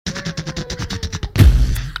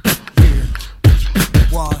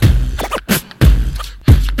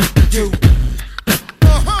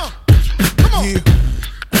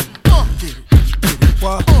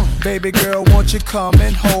Baby girl, won't you come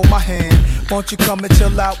and hold my hand? Won't you come and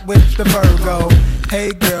chill out with the Virgo?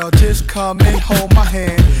 Hey girl, just come and hold my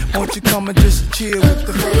hand. Won't you come and just chill with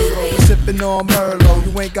the Virgo? Sippin' on Merlot,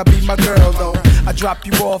 you ain't gotta be my girl though. I drop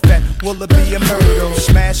you off at Willoughby and Myrtle.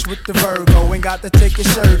 Smash with the Virgo, ain't got to take your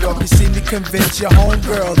shirt off. You see me convince your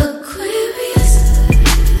homegirl. Aquarius.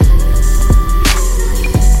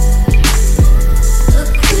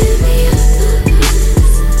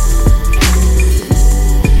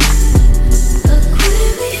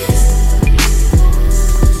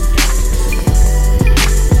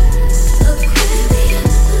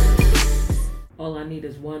 All I need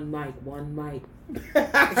is one mic.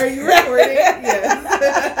 Are you recording? Yes.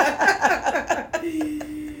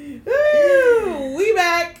 Woo, we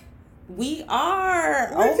back. We are.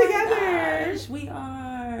 We're my together. gosh, we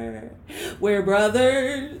are. We're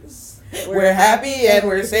brothers. We're happy and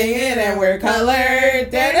we're singing and we're colored.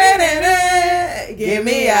 Da-da-da-da. Give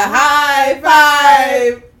me a high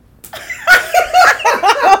five.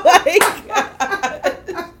 Oh my god.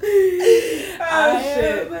 Oh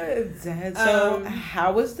shit. Dead. So,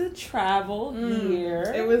 how was the travel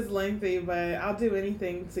here? It was lengthy, but I'll do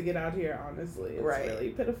anything to get out here, honestly. It's Right. really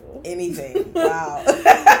pitiful. Anything. Wow.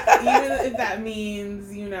 Even if that means,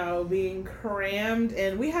 being crammed.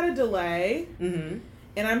 And we had a delay. Mm-hmm.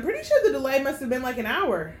 And I'm pretty sure the delay must have been like an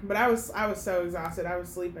hour. But I was so exhausted. I was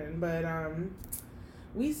sleeping. But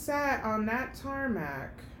we sat on that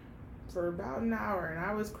tarmac for about an hour. And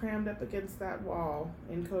I was crammed up against that wall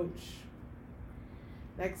in coach.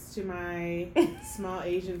 Next to my small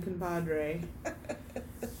Asian compadre.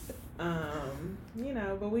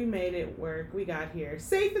 But we made it work. We got here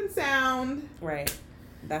safe and sound. Right.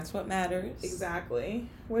 That's what matters. Exactly.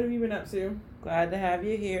 What have you been up to? Glad to have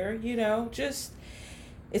you here.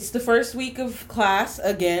 It's the first week of class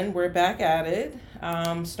again. We're back at it.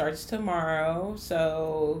 Starts tomorrow.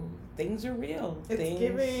 So things are real. It's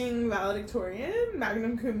giving valedictorian,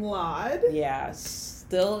 magna cum laude. Yeah.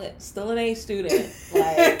 Still an A student.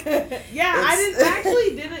 Like, yeah, I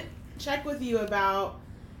didn't check with you about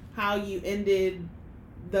how you ended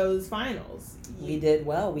those finals. We did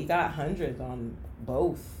well. We got hundreds on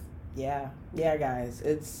both. Yeah, guys,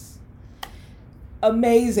 it's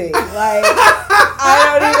amazing. Like,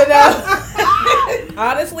 I don't even know.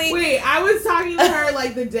 Honestly, wait. I was talking to her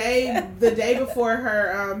like the day before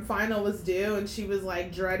her final was due, and she was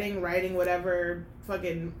like dreading writing whatever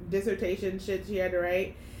fucking dissertation shit she had to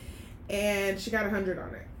write, and she got 100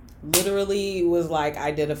 on it. Literally was like,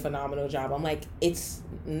 I did a phenomenal job. I'm like, it's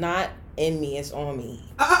not in me, it's on me.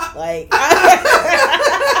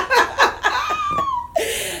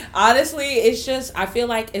 Honestly, it's just, I feel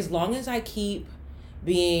like as long as I keep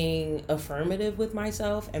being affirmative with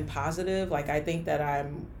myself and positive, like, I think that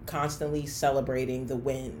I'm constantly celebrating the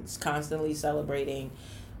wins, constantly celebrating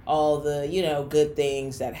all the, good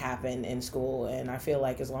things that happen in school. And I feel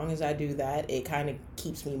like as long as I do that, it kind of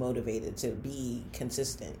keeps me motivated to be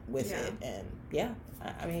consistent with it. And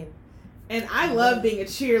I mean, and I love being a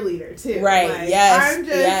cheerleader too. Right. Like, Yes. I'm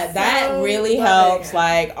just that really helps. It.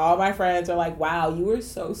 Like, all my friends are like, wow, you were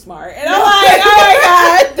so smart. And I'm like, oh my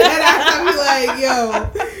God. And I be like, yo,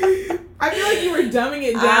 I feel like you were dumbing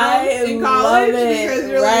it down in college because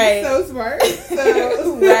you're like so smart.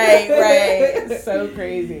 So. Right. So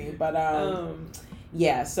crazy. But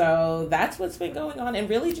yeah, so that's what's been going on, and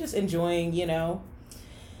really just enjoying,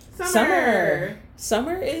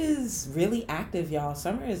 Summer is really active, y'all.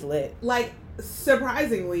 Summer is lit. Like,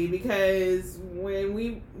 surprisingly, because when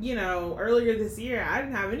we, earlier this year, I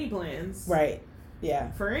didn't have any plans. Right.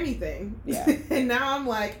 Yeah. For anything. Yeah. And now I'm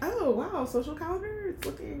like, oh, wow, social calendar, it's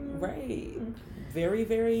looking... Right. Very,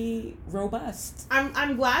 very robust.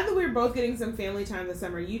 I'm glad that we're both getting some family time this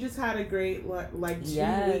summer. You just had a great 2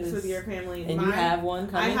 weeks with your family. And you have one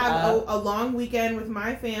coming up. I have a long weekend with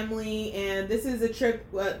my family, and this is a trip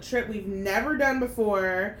we've never done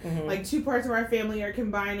before. Mm-hmm. Like, 2 parts of our family are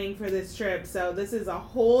combining for this trip, so this is a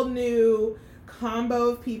whole new combo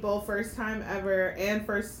of people, first time ever, and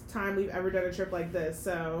first time we've ever done a trip like this.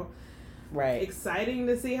 So, right, exciting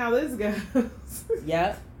to see how this goes.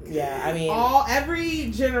 Yep. Yeah, I mean, every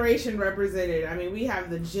generation represented. I mean, we have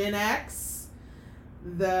the Gen X,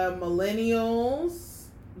 the Millennials,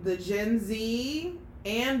 the Gen Z,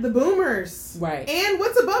 and the Boomers. Right. And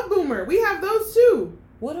what's above Boomer? We have those too.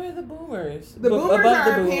 What are the Boomers? The Boomers above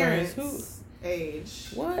are our parents' age.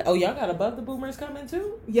 What? Oh, y'all got above the Boomers coming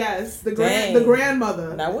too? Yes, the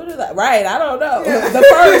grandmother. Now what is that? Right, I don't know. Yeah. The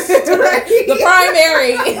first, the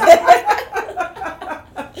primary.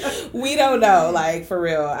 We don't know, like, for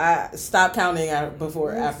real. I stopped counting after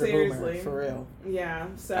Seriously. Boomer, for real. Yeah,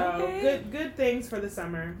 so good things for the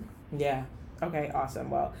summer. Yeah. Okay, awesome.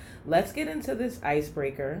 Well, let's get into this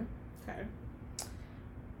icebreaker. Okay.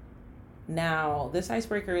 Now, this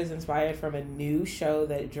icebreaker is inspired from a new show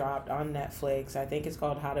that dropped on Netflix. I think it's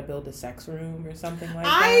called How to Build a Sex Room or something like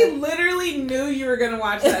that. I literally knew you were going to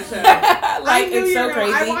watch that show. Like, it's so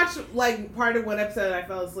crazy. I watched, like, part of one episode and I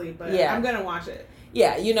fell asleep, but yeah. I'm going to watch it.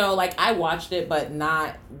 Yeah, you know, like, I watched it, but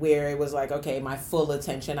not where it was like, okay, my full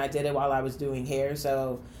attention. I did it while I was doing hair,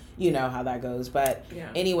 so you know how that goes. But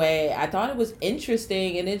anyway, I thought it was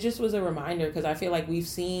interesting, and it just was a reminder, because I feel like we've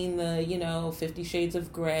seen the, 50 Shades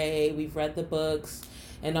of Grey, we've read the books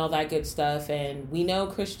and all that good stuff, and we know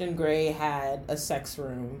Christian Grey had a sex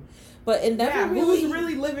room, but it never who's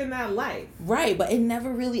really living that life, right? But it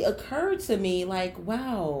never really occurred to me, like,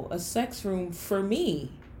 wow, a sex room for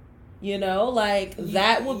me, like,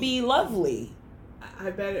 that would be lovely.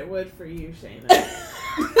 I bet it would for you, Shayna.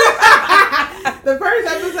 The first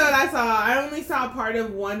episode I only saw part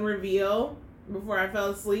of one reveal before I fell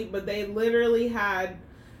asleep, but they literally had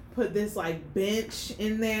put this, like, bench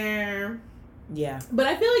in there. Yeah. But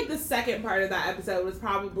I feel like the second part of that episode was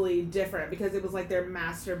probably different because it was, like, their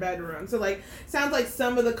master bedroom. So, like, sounds like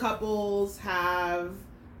some of the couples have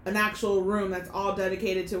an actual room that's all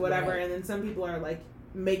dedicated to whatever, right. And then some people are, like,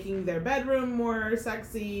 making their bedroom more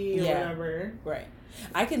sexy or whatever. Right.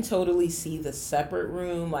 I can totally see the separate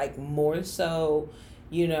room, like, more so,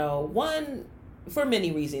 one, for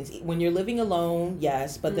many reasons. When you're living alone,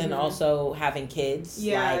 yes, but then also having kids.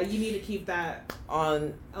 Yeah, like, you need to keep that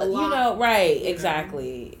on, a lock, right,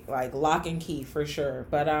 exactly. Like, lock and key for sure.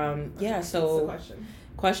 But, yeah, so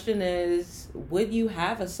question is, would you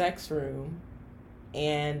have a sex room?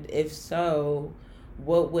 And if so,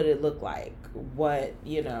 what would it look like? What,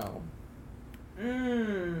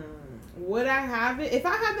 Would I have it? If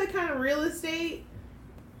I had that kind of real estate,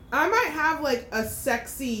 I might have, like, a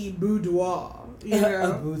sexy boudoir,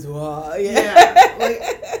 A boudoir, yeah. Like,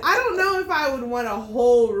 I don't know if I would want a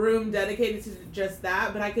whole room dedicated to just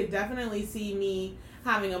that, but I could definitely see me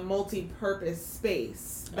having a multi-purpose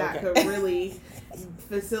space that could really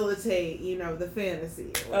facilitate, the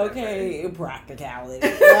fantasy. Okay, practicality.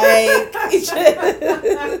 Like,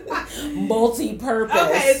 multi-purpose.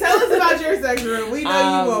 Okay, tell us about your sex room. We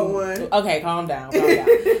know you want one. Okay, calm down.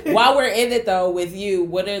 While we're in it, though, with you,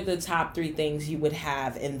 what are the top 3 things you would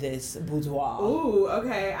have in this boudoir? Ooh,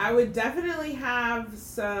 okay. I would definitely have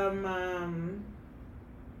some,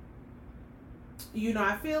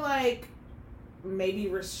 I feel like maybe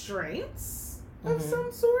restraints of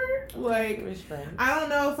some sort. Like, restraints. I don't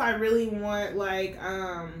know if I really want, like,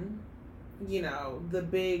 the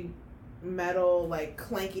big metal, like,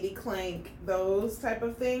 clankety clank, those type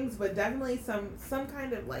of things, but definitely some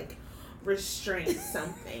kind of, like, restraint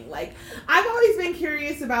something. Like, I've always been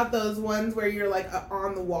curious about those ones where you're, like,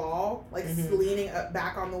 on the wall, like, leaning up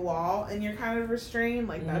back on the wall, and you're kind of restrained.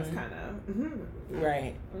 Like, that's kind of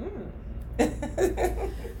right.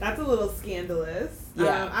 That's a little scandalous.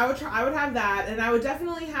 Yeah. I would have that, and I would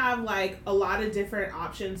definitely have, like, a lot of different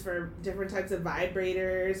options for different types of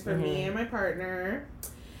vibrators for me and my partner.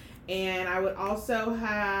 And I would also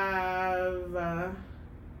have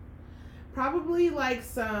probably, like,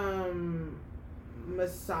 some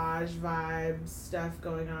massage vibe stuff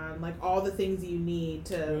going on, like all the things you need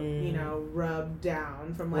to rub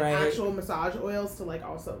down, from, like, actual massage oils to, like,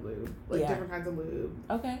 also lube, like different kinds of lube.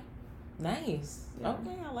 Okay. Nice. Yeah.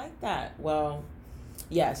 Okay, I like that. Well,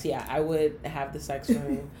 yes, I would have the sex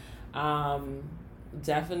room.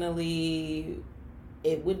 Definitely,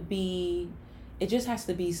 it just has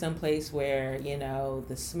to be someplace where,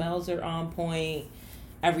 the smells are on point,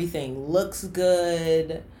 everything looks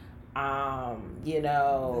good, the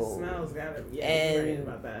smells gotta, and you're right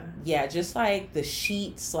about that. Yeah, just like the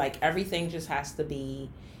sheets, like everything just has to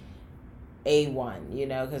be A1,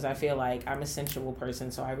 because I feel like I'm a sensual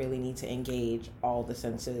person, so I really need to engage all the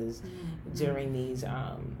senses during these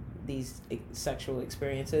sexual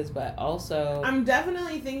experiences. But also, I'm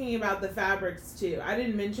definitely thinking about the fabrics too. I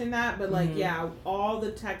didn't mention that, but like, all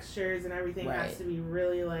the textures and everything has to be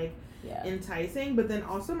really, like, enticing. But then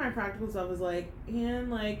also my practical stuff is, like,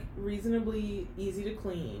 reasonably easy to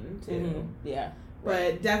clean too.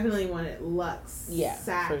 But definitely want it luxe,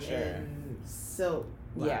 satin, for sure, silk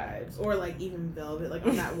vibes, or, like, even velvet, like,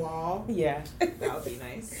 on that wall. That would be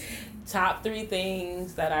nice. Top 3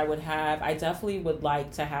 things that I would have. I definitely would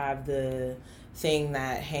like to have the thing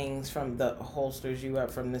that hangs from the holsters you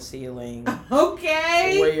up from the ceiling.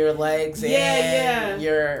 Okay. Where your legs and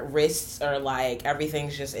your wrists are, like,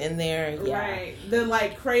 everything's just in there. Right. The,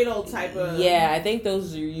 like, cradle type of. Yeah, I think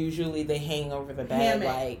those are usually, they hang over the bed. Hammock.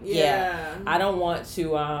 Like, I don't want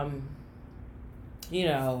to,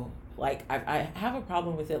 Like, I have a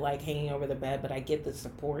problem with it, like, hanging over the bed, but I get the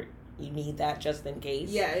support. You need that just in case.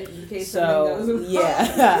 Yeah, in case so something goes wrong.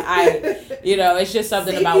 yeah, it's just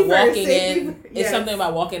something Safety about first, walking safety in. first. It's Yes. something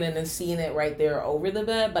about walking in and seeing it right there over the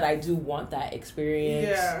bed, but I do want that experience.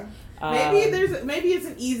 Yeah. Maybe it's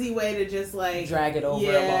an easy way to just like drag it over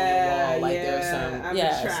along the wall. Like there's some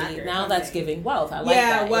see, now that's giving wealth. I like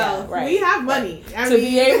that. Well, yeah, right. we have money. To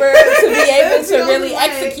be able to really way.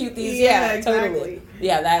 execute these. Yeah, exactly. Totally.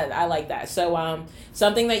 Yeah, that I like that. So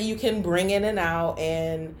something that you can bring in and out.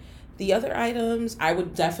 And the other items, I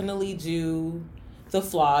would definitely do the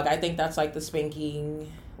flog. I think that's like the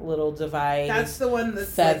spanking little device. That's the one that's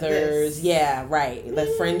feathers. Like yeah, right. The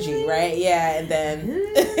fringy, right? Yeah, and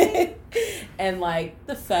then and like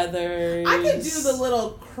the feathers. I could do the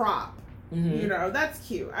little crop. Mm-hmm. You know, that's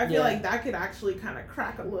cute. I feel like that could actually kind of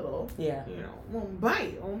crack a little. Yeah. You know, a little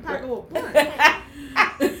bite. A little pack a little punch.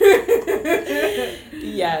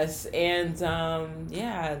 Yes, and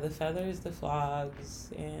the feathers, the flogs,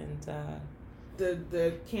 and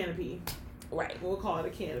the canopy. Right. We'll call it a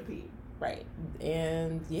canopy. Right.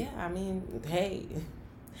 And yeah, I mean, hey,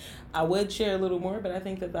 I would share a little more, but I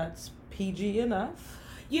think that that's PG enough.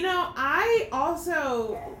 You know, I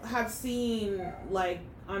also have seen, like,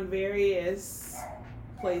 on various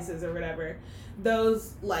places or whatever,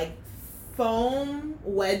 those, like, foam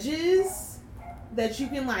wedges that you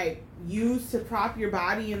can, like, use to prop your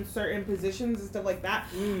body in certain positions and stuff like that.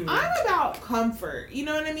 I'm about comfort. You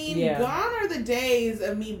know what I mean? Yeah. Gone are the days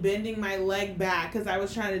of me bending my leg back because I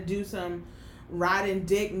was trying to do some riding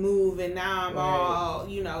dick move and now I'm all,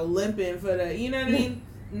 you know, limping for the, you know what I mean?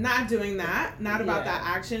 Not doing that. Not about that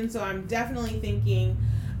action. So I'm definitely thinking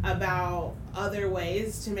about other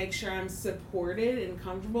ways to make sure I'm supported and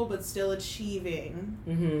comfortable but still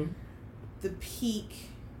achieving the peak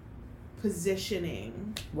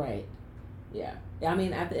positioning. Right. Yeah. I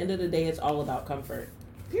mean, at the end of the day, it's all about comfort.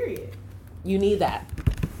 Period. You need that.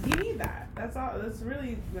 You need that. That's all. That's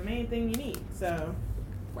really the main thing you need. So.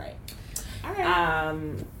 Right. All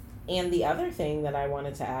right. And the other thing that I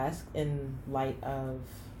wanted to ask in light of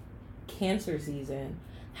cancer season,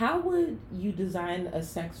 how would you design a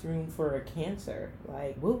sex room for a cancer?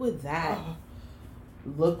 Like, what would that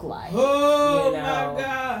look like? Oh, my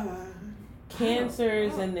God.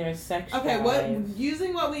 Cancers and their sex drive.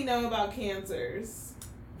 Using what we know about cancers.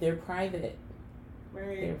 They're private.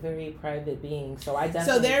 Right. They're very private beings. So I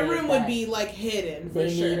definitely So their room would be like hidden for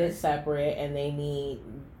they sure. need it separate and they need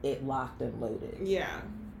it locked and loaded. Yeah.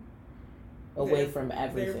 Away from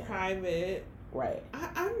everything. They're private. Right.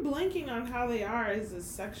 I'm blanking on how they are as a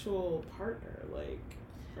sexual partner. Like,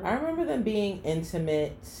 I remember them being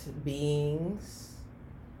intimate beings.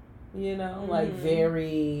 You know, like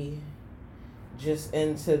very just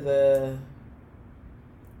into the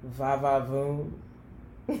va-va-voom.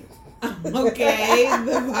 Okay,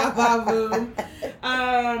 the va-va-voom.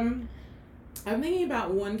 I'm thinking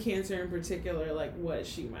about one cancer in particular, like what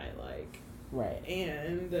she might like. Right.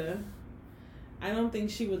 And I don't think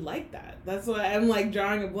she would like that. That's why I'm like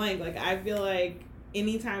drawing a blank. Like, I feel like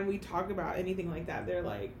anytime we talk about anything like that, they're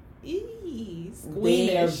like, eee, squeamish.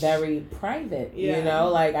 They are very private. You know,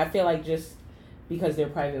 like I feel like just because they're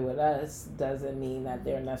private with us doesn't mean that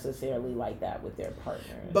they're necessarily like that with their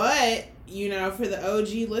partner. But, you know, for the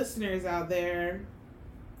OG listeners out there,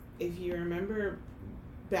 if you remember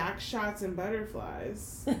Back Shots and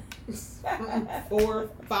Butterflies 4 or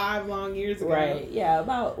 5 long years ago. Right, yeah,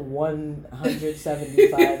 about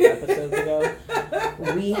 175 episodes ago,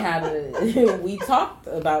 we talked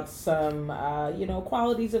about some,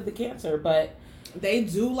 qualities of the cancer, but they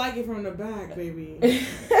do like it from the back, baby.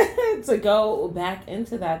 To go back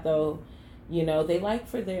into that, though, you know, they like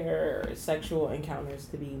for their sexual encounters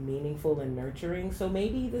to be meaningful and nurturing. So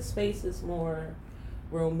maybe the space is more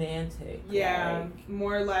romantic. Yeah,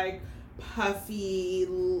 more like puffy,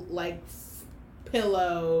 like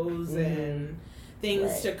pillows and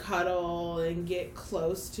things to cuddle and get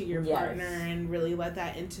close to your partner and really let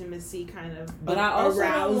that intimacy kind of but I also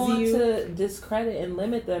arouse don't want you. to discredit and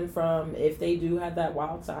limit them from if they do have that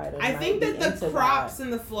wild side. I think that the props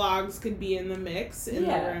and the flogs could be in the mix in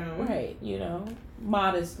the room. Right, you know,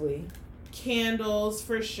 modestly. Candles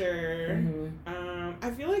for sure.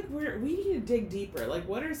 I feel like we need to dig deeper. Like,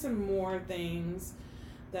 what are some more things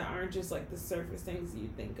that aren't just like the surface things you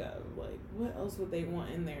think of? Like, what else would they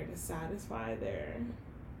want in there to satisfy their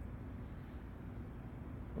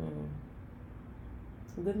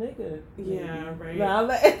the nigga? Yeah, right.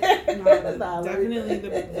 Definitely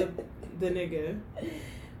the nigga.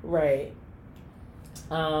 Right.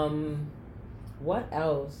 What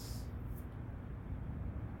else?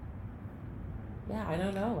 Yeah, I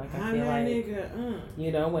don't know. Like, I I'm feel that like, nigga.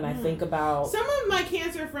 you know, when I think about... Some of my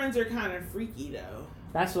Cancer friends are kind of freaky, though.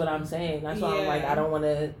 That's what I'm saying. That's why I'm like, Yeah. I don't want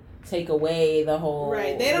to take away the whole...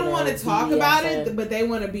 Right. They don't want to talk about it, but they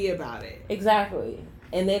want to be about it. Exactly.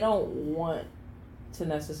 And they don't want to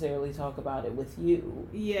necessarily talk about it with you.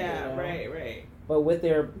 Yeah, you know? right. But with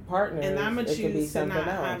their partners, And I'm going to it could be choose to something not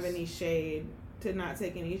else. have any shade, to not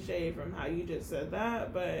take any shade from how you just said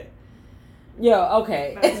that, but... Yo,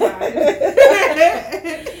 okay. That's fine.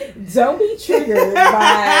 Don't be triggered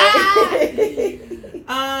by...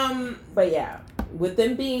 But yeah, with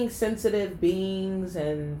them being sensitive beings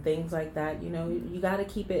and things like that, you know, you got to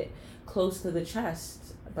keep it close to the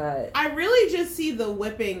chest. But I really just see the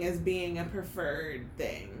whipping as being a preferred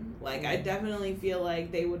thing. Like, I definitely feel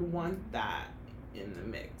like they would want that in the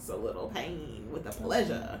mix. A little pain with a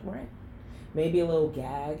pleasure. Right. Maybe a little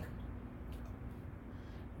gag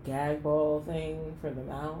ball thing for the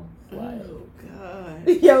mouth. Like, Oh, God.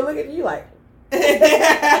 yo, look at you like.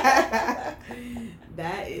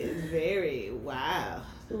 That is very wow.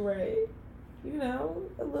 Right. You know,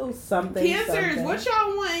 a little something. Cancers, something. what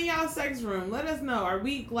y'all want in y'all sex room? Let us know. Are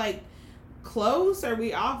we, like, close? Are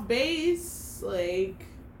we off base? Like,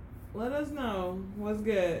 let us know. What's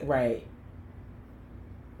good? Right.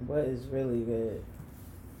 What is really good?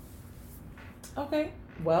 Okay.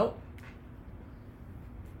 Well,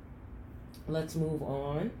 let's move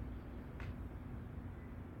on.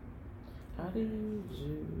 How do you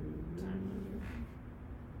do?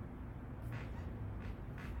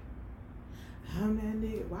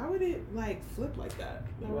 Why would it, like, flip like that?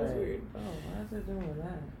 That was Right. weird. Oh, why is it doing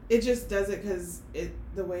that? It just does it because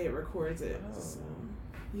the way it records it. Oh. So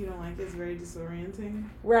you don't like it? It's very disorienting.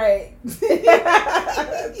 Right.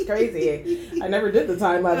 It's crazy. I never did the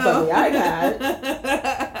time lapse on the iPad.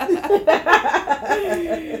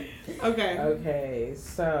 Okay. Okay,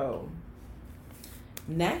 so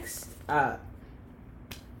next up,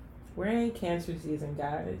 we're in Cancer season,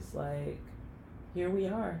 guys. Like, here we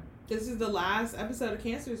are. This is the last episode of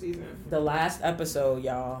Cancer season. The last episode,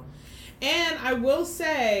 y'all. And I will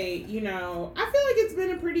say, you know, I feel like it's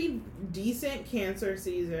been a pretty decent Cancer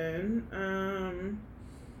season.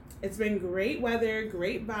 It's been great weather,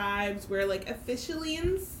 great vibes. We're, like, officially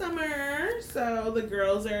in summer. So the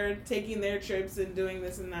girls are taking their trips and doing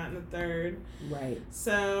this and that and the third. Right.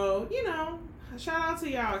 So, you know, shout out to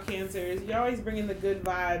y'all Cancers. You're always bringing the good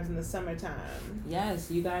vibes in the summertime. Yes,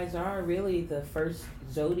 you guys are really the first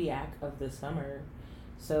zodiac of the summer.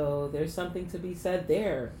 So there's something to be said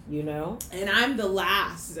there, you know? And I'm the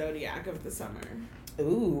last zodiac of the summer.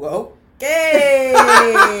 Ooh, okay.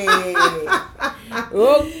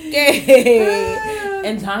 Okay.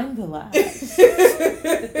 And I'm the last.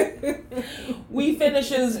 We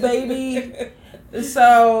finishes, baby.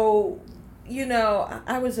 So, you know,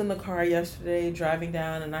 I was in the car yesterday driving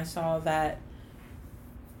down and I saw that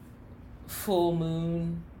full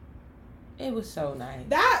moon. It was so nice.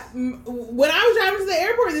 That, when I was driving to the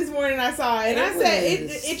airport this morning, I saw it. And I said,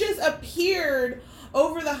 it just appeared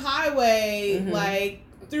over the highway, like,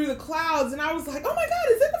 through the clouds. And I was like, oh my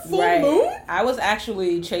God, is it a full moon? I was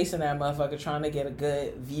actually chasing that motherfucker trying to get a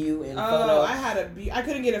good view and photo. Oh, I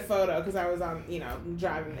couldn't get a photo because I was on, you know,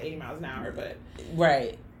 driving 80 miles an hour, but.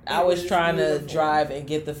 Right. I was trying beautiful. to drive and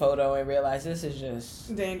get the photo and realize this is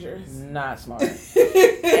just dangerous. not smart.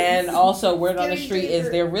 And also, word on the street is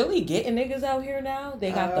they're really getting niggas out here now.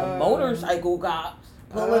 They got the motorcycle cops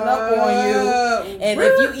pulling up on you. And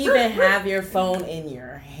if you even have your phone in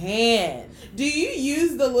your hand. Do you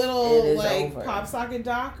use the little, like, over. pop socket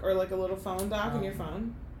dock or, like, a little phone dock in your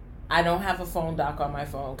phone? I don't have a phone dock on my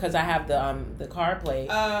phone because I have the CarPlay.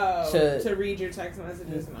 To read your text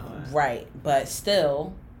messages and all that. Right. But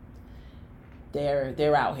still,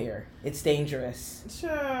 they're out here. It's dangerous. Sure.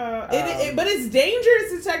 But it's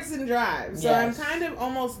dangerous to text and drive. So Yes. I'm kind of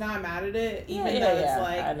almost not mad at it, even though it's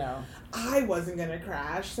like, I know. I wasn't going to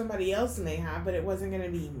crash. Somebody else may have, but it wasn't going to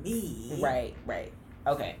be me. Right.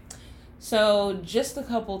 Okay. So just a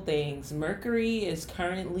couple things. Mercury is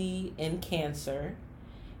currently in Cancer,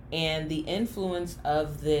 and the influence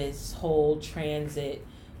of this whole transit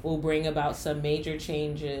will bring about some major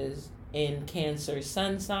changes in Cancer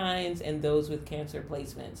sun signs and those with Cancer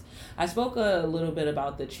placements. I spoke a little bit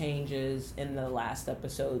about the changes in the last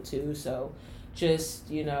episode too, so just,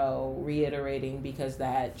 you know, reiterating because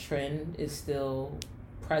that trend is still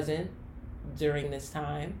present during this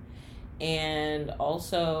time. And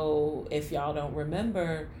also, if y'all don't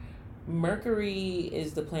remember, Mercury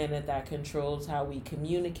is the planet that controls how we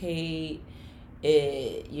communicate.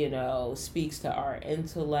 It, you know, speaks to our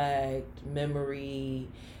intellect, memory,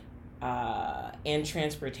 and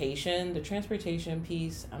transportation. The transportation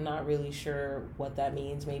piece, I'm not really sure what that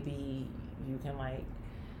means. Maybe you can like.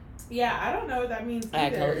 Yeah, I don't know what that means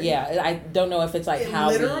either. I don't know if it's like how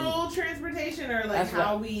literal transportation or like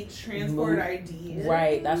how we transport ideas.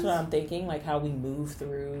 Right, that's what I'm thinking. Like how we move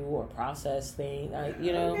through or process things.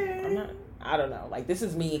 Okay. I don't know. Like this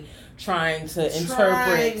is me trying to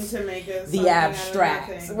interpret to make the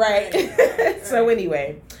abstract, right? So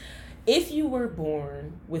anyway, if you were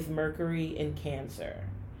born with Mercury in Cancer,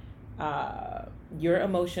 your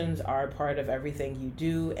emotions are part of everything you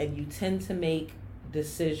do, and you tend to make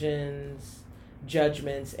decisions,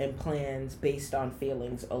 judgments, and plans based on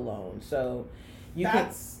feelings alone. So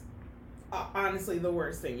that's honestly the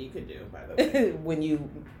worst thing you could do, by the way. When you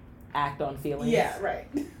act on feelings. Yeah, right.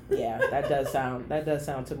 Yeah, that does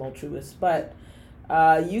sound tumultuous, but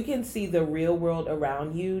you can see the real world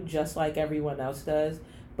around you just like everyone else does,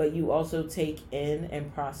 but you also take in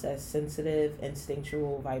and process sensitive,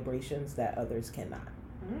 instinctual vibrations that others cannot.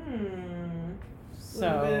 So, a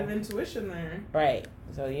little bit of intuition there. Right.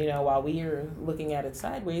 So, while we are looking at it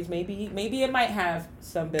sideways, maybe it might have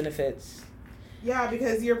some benefits. Yeah,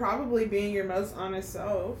 because you're probably being your most honest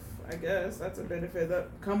self. I guess that's a benefit.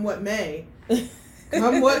 Come what may.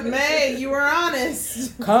 Come what may, you are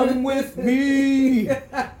honest. Come with me.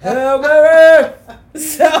 However.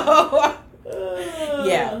 So,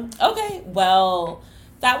 yeah. Okay, well,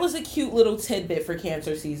 that was a cute little tidbit for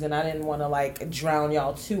Cancer season. I didn't want to like drown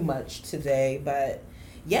y'all too much today, but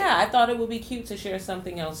yeah, I thought it would be cute to share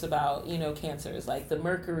something else about, Cancers, like the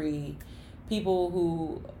Mercury,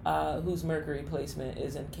 people whose Mercury placement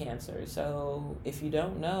is in Cancer. So if you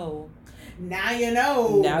don't know, now you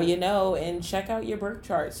know. Now you know, and check out your birth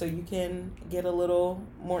chart so you can get a little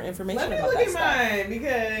more information about that. Let me look at mine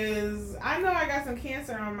because I know I got some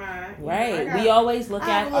Cancer on mine. Right. We always look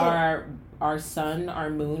at our sun,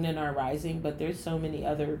 our moon, and our rising, but there's so many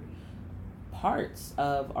other parts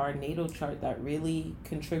of our natal chart that really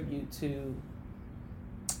contribute to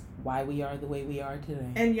why we are the way we are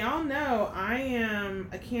today. And y'all know I am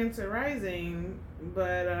a Cancer rising,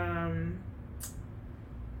 but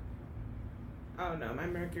oh no, my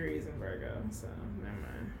Mercury is in Virgo, so never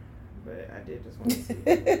mind. But I did just want to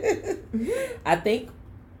see. I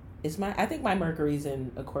think my Mercury's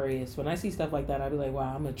in Aquarius. When I see stuff like that, I be like,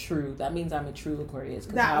 wow, that means I'm a true Aquarius.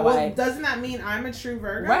 Doesn't that mean I'm a true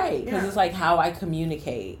Virgo? Right, because it's like how I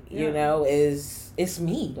communicate, it's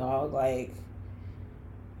me, dog. Like,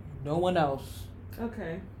 no one else.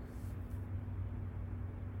 Okay.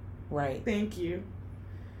 Right. Thank you.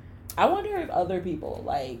 I wonder if other people,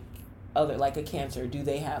 like a Cancer, do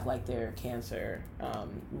they have like their Cancer,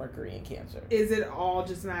 Mercury in Cancer? Is it all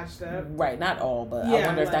just matched up? Right, not all, but I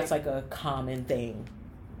wonder if that's like a common thing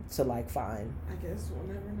to like find. I guess we'll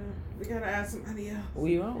never know. We gotta ask somebody else.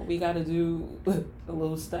 We won't. We gotta do a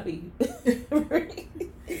little study. Okay.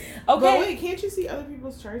 But wait, can't you see other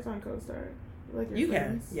people's charts on CoStar? Like your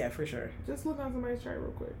friends? Can. Yeah, for sure. Just look on somebody's chart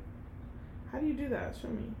real quick. How do you do that? Show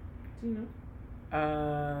me. Do you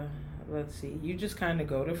know? Let's see. You just kind of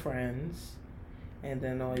go to friends, and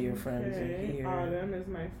then all your friends are here. Autumn is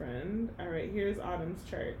my friend. All right, here's Autumn's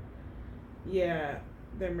chart. Yeah,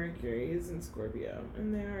 their Mercury is in Scorpio,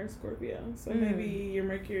 and they are Scorpio. So maybe your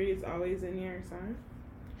Mercury is always in your sign.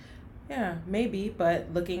 Yeah, maybe.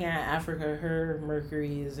 But looking at Africa, her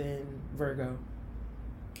Mercury is in Virgo.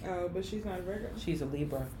 Oh, but she's not a Virgo. She's a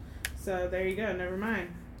Libra. So there you go. Never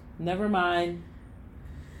mind.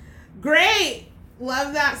 Great.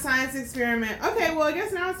 Love that science experiment. Okay, well, I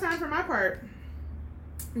guess now it's time for my part.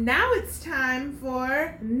 Now it's time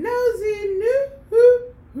for Nosy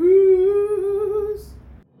News.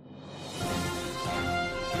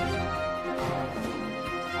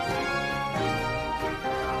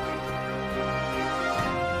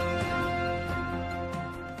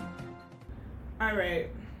 All right,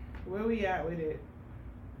 where we at with it?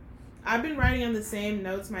 I've been writing on the same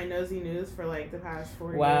notes, my Nosy News, for like the past 4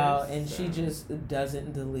 years. Wow, and she just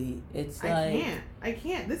doesn't delete. I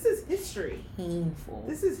can't. This is history. Painful.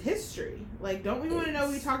 This is history. Like, don't we want to know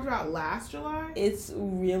what we talked about last July? It's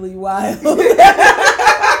really wild.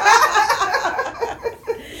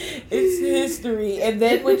 It's history. And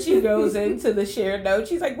then when she goes into the shared note,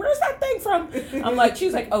 she's like, where's that thing from?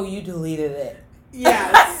 She's like, oh, you deleted it.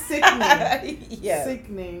 Yeah, sickening. Yeah.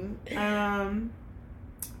 Sickening.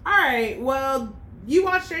 All right. Well, you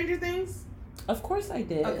watch Stranger Things? Of course I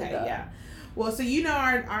did. Okay, yeah. Well, so you know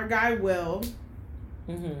our guy Will.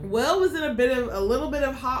 Mm-hmm. Will was in a little bit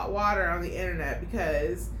of hot water on the internet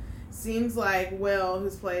because seems like Will,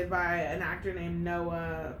 who's played by an actor named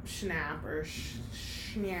Noah Schnapp or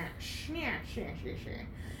Schnapp.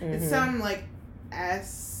 It's some like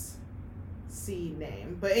S C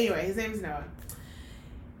name. But anyway, his name is Noah.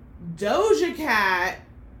 Doja Cat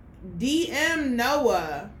DM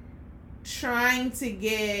Noah trying to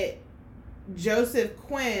get Joseph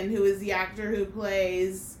Quinn, who is the actor who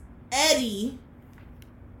plays Eddie,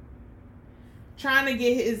 trying to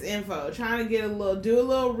get his info, trying to get do a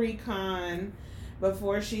little recon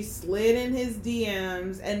before she slid in his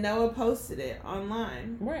DMs, and Noah posted it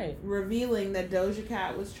online. Right. Revealing that Doja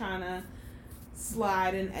Cat was trying to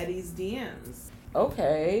slide in Eddie's DMs.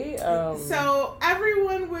 Okay. So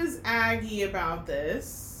everyone was aggy about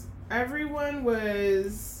this. Everyone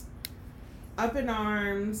was up in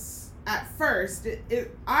arms at first.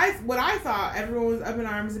 What I thought everyone was up in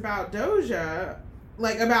arms about Doja,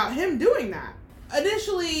 like about him doing that.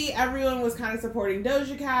 Initially, everyone was kind of supporting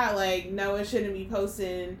Doja Cat, like Noah shouldn't be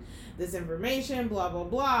posting this information, blah blah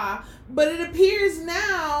blah. But it appears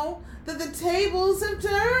now that the tables have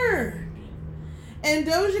turned. And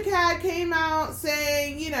Doja Cat came out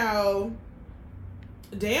saying, you know,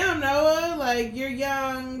 damn, Noah, like, you're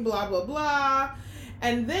young, blah, blah, blah.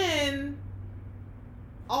 And then,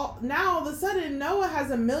 now all of a sudden, Noah has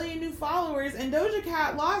 1 million new followers, and Doja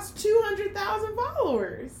Cat lost 200,000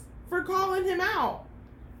 followers for calling him out,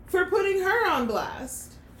 for putting her on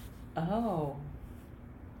blast. Oh.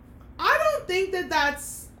 I don't think that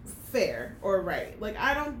that's fair or right. Like,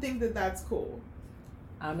 I don't think that that's cool.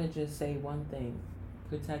 I'm going to just say one thing.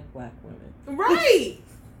 Protect black women. Right.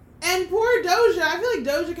 And poor Doja. I feel like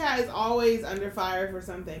Doja Cat is always under fire for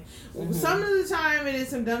something. Mm-hmm. Some of the time it is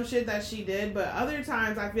some dumb shit that she did, but other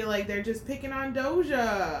times I feel like they're just picking on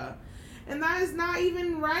Doja. And that is not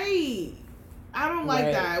even right. I don't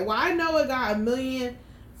like that. Why Noah got 1 million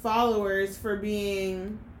followers for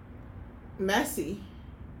being messy?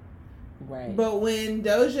 Right. But when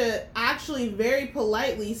Doja actually very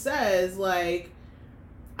politely says, like,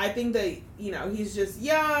 I think that, you know, he's just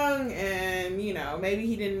young and, you know, maybe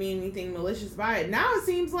he didn't mean anything malicious by it. Now it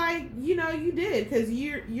seems like, you know, you did, because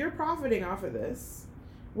you're profiting off of this.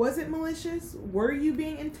 Was it malicious? Were you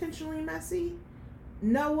being intentionally messy?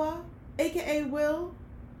 Noah, a.k.a. Will.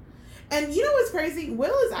 And you know what's crazy?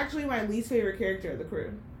 Will is actually my least favorite character of the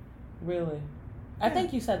crew. Really? I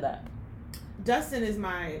think you said that. Dustin is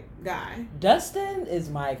my guy. Dustin is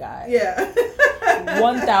my guy. Yeah.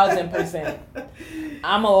 1000%.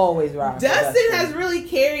 I'm always rock. Dustin has really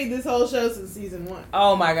carried this whole show since season 1.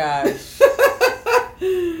 Oh my gosh.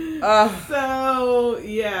 So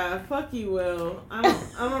yeah, fuck you, Will. I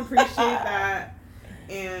don't appreciate that,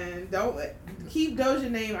 and don't keep Doja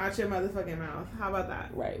name out your motherfucking mouth. How about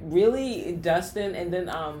that? Right, really, Dustin, and then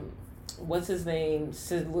what's his name?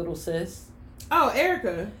 Little sis. Oh,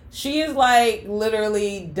 Erica. She is like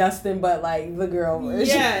literally Dustin, but like the girl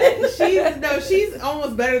version. Yeah, she's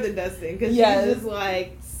almost better than Dustin, because she's just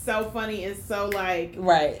like so funny and so like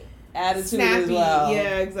attitude snappy as well.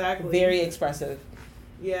 Yeah, exactly. Very expressive.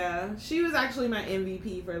 Yeah, she was actually my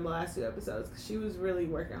MVP for the last 2 episodes, because she was really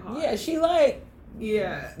working hard. Yeah, she like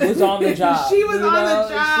was on the job. She was on the job.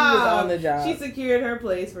 She was on the job. She secured her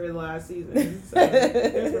place for the last season. So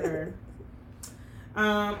good for her.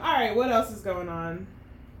 All right, what else is going on?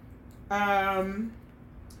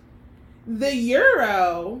 The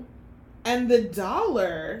euro and the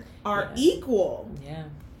dollar are equal. Yeah.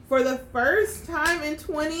 For the first time in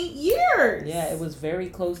 20 years. Yeah, it was very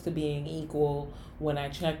close to being equal when I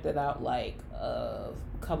checked it out like a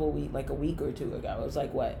week or 2 ago. It was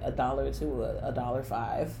like what, $1 to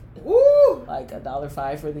 $1.05. Ooh, like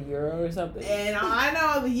 $1.05 for the euro or something. And I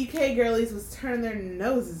know the UK girlies was turning their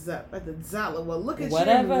noses up at the dollar. Well, look at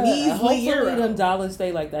whatever. Your measly Hopefully euro. them dollars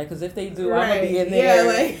stay like that, because if they do, right. I'm gonna be in there.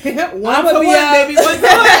 Yeah, like I'm gonna be baby.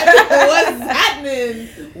 What's happening?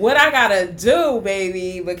 What I gotta do,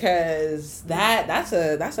 baby? Because that's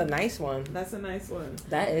a nice one. That's a nice one.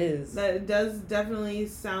 That is. That does definitely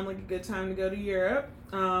sound like a good time to go to Europe.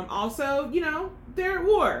 Also, you know, they're at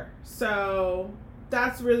war, so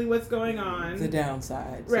that's really what's going on. The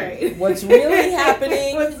downside. Right. So what's really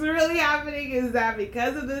happening? What's really happening is that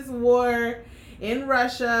because of this war in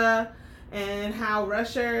Russia, and how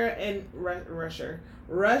Russia and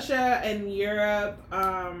Europe,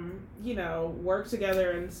 you know, work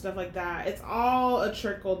together and stuff like that, it's all a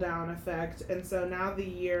trickle down effect. And so now the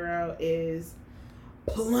euro is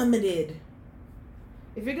plummeted.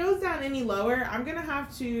 If it goes down any lower, I'm going to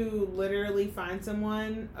have to literally find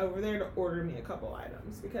someone over there to order me a couple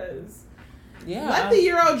items, because let the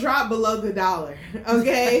euro drop below the dollar,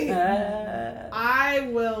 okay? I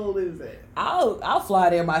will lose it. I'll fly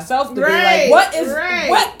there myself to right, be like,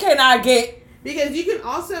 what can I get Because you can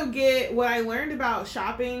also get, what I learned about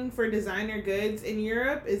shopping for designer goods in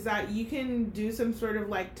Europe is that you can do some sort of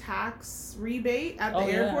like tax rebate at the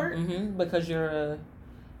airport. Yeah. Mm-hmm. Because you're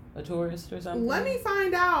a tourist or something. Let me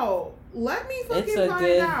find out. Let me fucking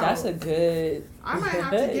find out. That's a good. I might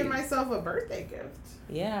have to give myself a birthday gift.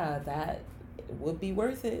 Yeah, that would be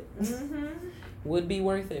worth it. Mm-hmm. Would be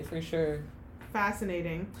worth it for sure.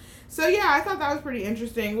 Fascinating. So yeah, I thought that was pretty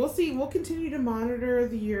interesting. We'll see. We'll continue to monitor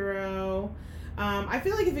the euro. I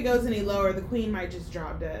feel like if it goes any lower, the queen might just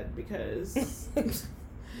drop dead because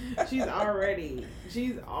she's already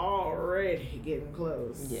getting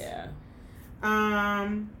close. Yeah.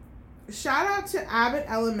 Shout out to Abbott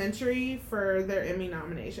Elementary for their Emmy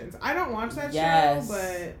nominations. I don't watch that show,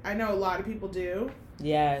 but I know a lot of people do.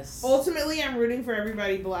 Yes. Ultimately, I'm rooting for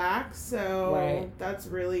everybody black, so that's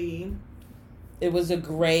really... It was a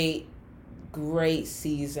great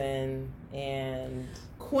season, and...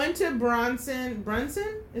 Quinta Brunson?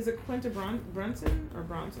 Is it Quinta Brunson or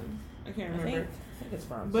Bronson? I can't remember. I think it's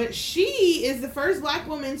Bronson. But she is the first black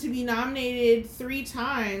woman to be nominated 3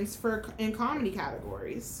 times in comedy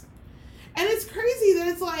categories. And it's crazy that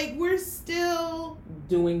it's like we're still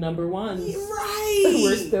doing number ones. Right.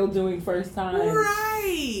 We're still doing first time.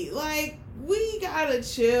 Right. Like, we gotta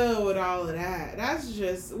chill with all of that. That's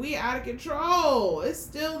just, we out of control. It's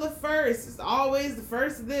still the first. It's always the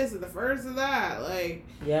first of this and the first of that. Like,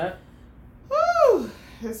 yeah. Whew.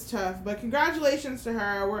 It's tough. But congratulations to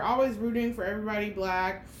her. We're always rooting for everybody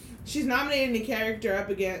black. She's nominated in a character up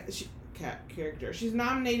against... She's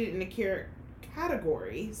nominated in a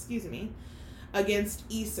category, against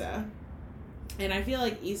Issa. And I feel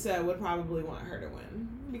like Issa would probably want her to win.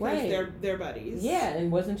 Because they're buddies. Yeah, and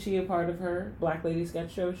wasn't she a part of her Black Lady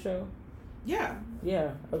Sketch Show? Yeah.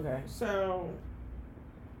 Yeah, okay. So,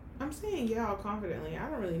 I'm saying yeah all confidently. I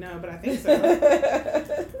don't really know, but I think so.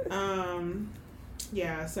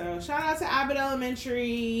 Yeah, so shout out to Abbott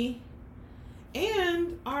Elementary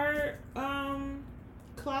and our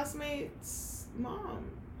classmate's mom.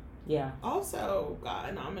 Yeah. Also got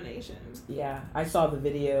a nomination. Yeah, I saw the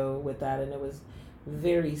video with that, and it was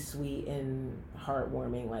very sweet and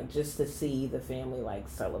heartwarming, like just to see the family like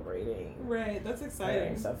celebrating. Right, that's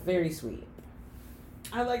exciting. Stuff. Very sweet.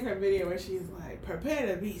 I like her video where she's like,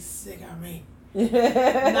 "Prepare to be sick of me." She's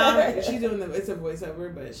doing it's a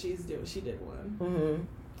voiceover, but she did one. Mm-hmm.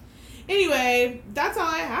 Anyway, that's all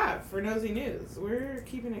I have for Nosy News. We're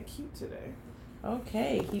keeping it cute today.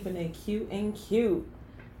 Okay, keeping it cute and cute.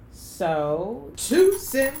 So 2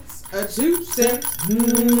 cents, a 2 cent.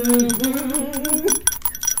 Mm-hmm.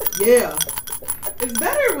 Yeah, it's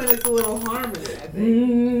better when it's a little harmony, I think.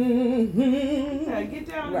 Mm-hmm. Yeah, get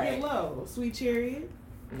down and get low, sweet chariot.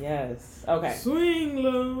 Yes. Okay. Swing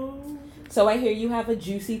low. So I hear you have a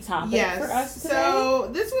juicy topic for us today. So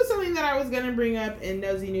this was something that I was going to bring up in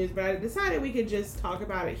Nosy News, but I decided we could just talk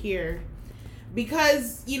about it here.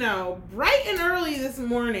 Because, bright and early this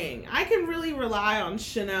morning, I can really rely on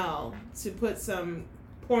Chanel to put some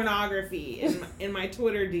pornography in my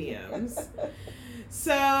Twitter DMs.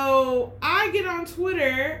 So I get on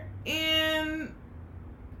Twitter, and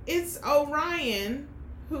it's Orion,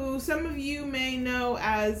 who some of you may know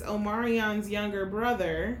as Omarion's younger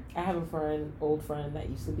brother. I have a old friend that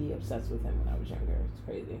used to be obsessed with him when I was younger. It's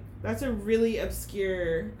crazy. That's a really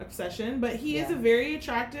obscure obsession, but he is a very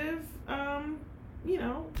attractive,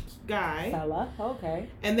 guy. Fella, okay.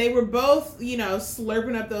 And they were both,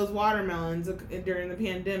 slurping up those watermelons during the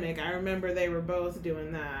pandemic. I remember they were both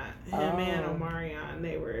doing that. Him and Omarion.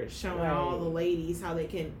 They were showing all the ladies how they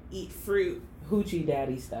can eat fruit. Hoochie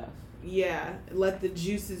daddy stuff. Yeah, let the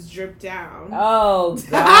juices drip down. Oh,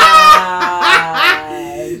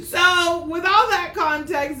 God. So, with all that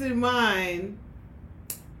context in mind,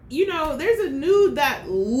 there's a nude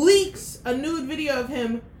video of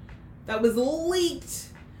him that was leaked,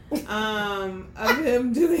 of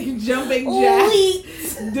him doing jumping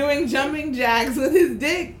jacks with his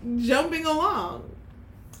dick jumping along.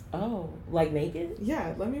 Oh, like naked?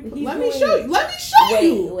 Yeah, let me show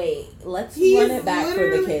you. Wait. Let's run it back for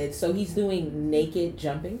the kids. So he's doing naked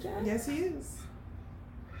jumping jacks? Yes, he is.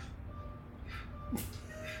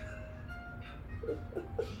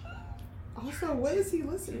 Also, what is he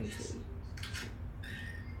listening to?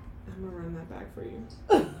 I'm gonna run that back for you.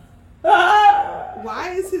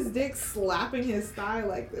 Why is his dick slapping his thigh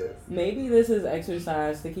like this? Maybe this is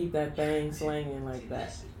exercise to keep that thing slanging like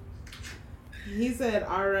that. He said,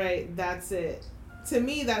 "All right, that's it." To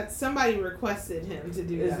me, that somebody requested him to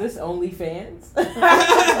do that. Is this OnlyFans?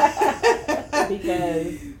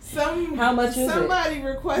 Because how much is somebody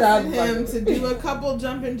requested him to do a couple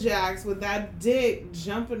jumping jacks with that dick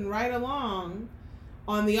jumping right along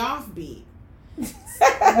on the offbeat.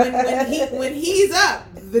 when he's up,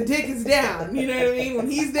 the dick is down. You know what I mean? When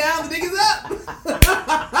he's down, the dick is up.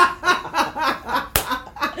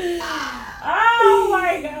 Oh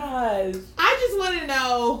my gosh. I just want to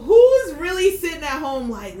know who's really sitting at home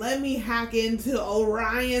like, let me hack into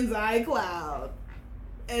Orion's iCloud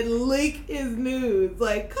and leak his nudes.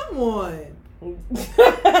 Like, come on. I'm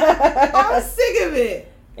sick of it.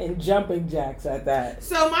 And jumping jacks at that.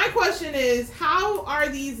 So my question is, how are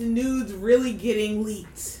these nudes really getting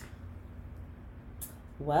leaked?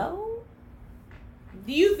 Well,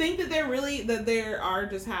 do you think that there are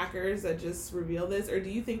just hackers that just reveal this, or do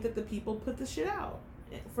you think that the people put the shit out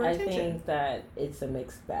for attention? I think that it's a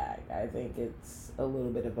mixed bag. I think it's a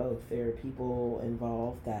little bit of both. There are people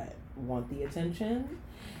involved that want the attention,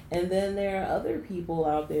 and then there are other people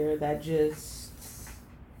out there that just,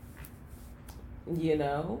 you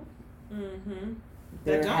know,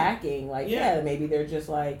 they're hacking. Like, yeah, maybe they're just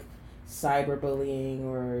like cyberbullying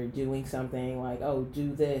or doing something like, oh,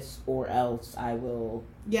 do this or else I will.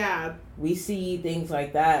 Yeah. We see things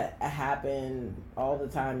like that happen all the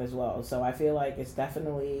time as well. So I feel like it's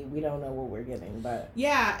definitely, we don't know what we're getting, but.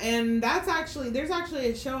 Yeah, and there's actually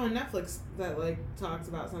a show on Netflix that like talks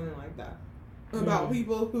about something like that. About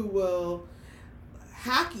people who will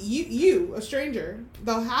hack you, a stranger.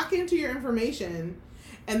 They'll hack into your information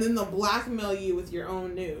and then they'll blackmail you with your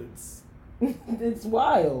own nudes. It's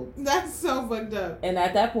wild. That's so fucked up. And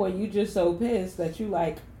at that point, you just so pissed that you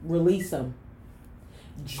like release them.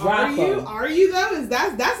 Drop them. Are you though?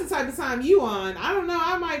 That's the type of time you on? I don't know.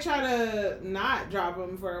 I might try to not drop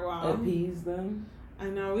them for a while. Appease them. I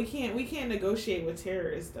know we can't negotiate with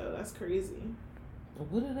terrorists though. That's crazy.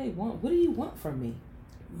 What do they want? What do you want from me?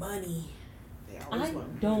 Money. I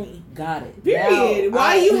don't got it. Period. Now,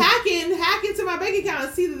 why are you hack into my bank account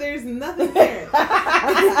and see that there's nothing there?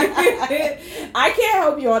 I can't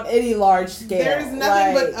help you on any large scale. There's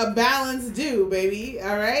nothing but a balance due, baby.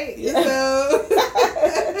 All right? So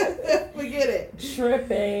forget it.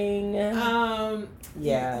 Tripping.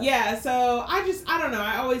 Yeah, so I don't know.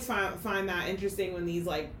 I always find that interesting when these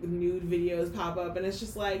like nude videos pop up, and it's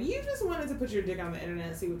just like, you just wanted to put your dick on the internet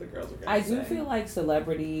and see what the girls are going to say. I do feel like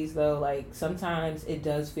celebrities though, like sometimes it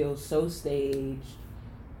does feel so staged,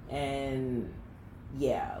 and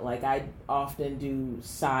yeah, like I often do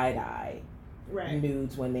side eye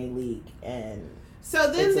nudes when they leak, and so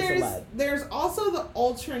then there's also the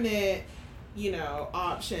alternate,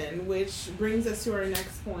 option, which brings us to our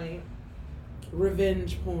next point.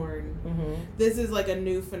 Revenge porn. This is like a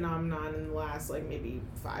new phenomenon in the last like maybe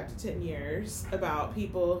 5 to 10 years about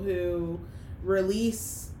people who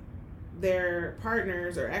release their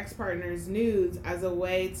partners or ex-partners nudes as a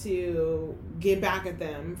way to get back at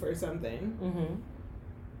them for something.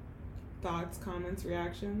 Thoughts, comments,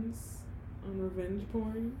 reactions on revenge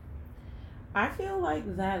porn? I feel like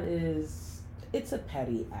it's a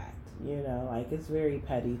petty act. Like it's very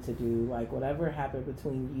petty to do. Like whatever happened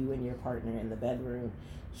between you and your partner in the bedroom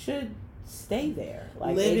should stay there.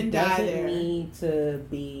 Like live and die there. It doesn't need to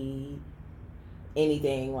be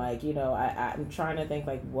anything like, I'm trying to think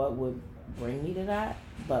like what would bring me to that.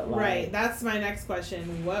 But like, right, that's my next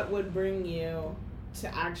question. What would bring you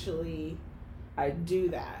to actually do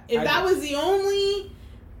that? If that was the only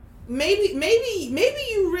Maybe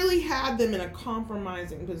you really had them in a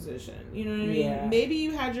compromising position. You know what I mean? Yeah. Maybe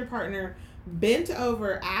you had your partner bent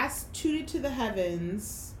over, ass tooted to the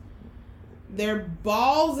heavens, their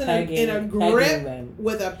balls in a grip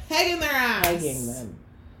with a peg in their ass. Pegging them.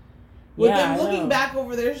 With them looking back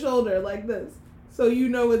over their shoulder like this. So you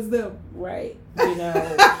know it's them. Right.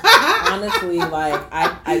 Honestly, like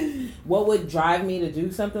I what would drive me to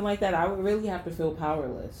do something like that, I would really have to feel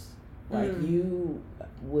powerless. Like you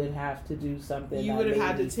would have to do something. You would have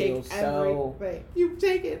had to take everything. You've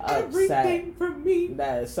taken everything from me.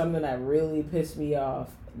 That is something that really pissed me off.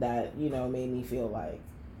 That made me feel like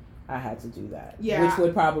I had to do that. Yeah, which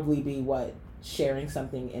would probably be sharing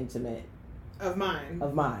something intimate of mine.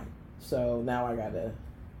 So now I gotta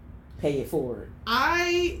pay it forward.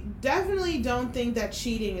 I definitely don't think that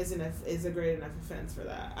cheating is a great enough offense for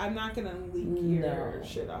that. I'm not gonna leak your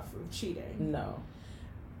shit off of cheating. No.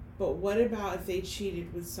 But what about if they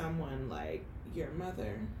cheated with someone like your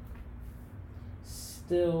mother?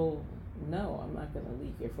 Still, no, I'm not gonna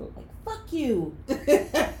leak your foot. Like, fuck you.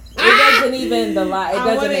 It doesn't even the lie. It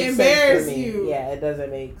doesn't make sense for me. You. Yeah, it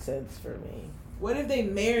doesn't make sense for me. What if they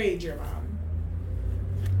married your mom?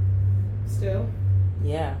 Still?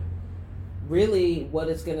 Yeah. Really, what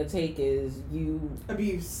it's gonna take is you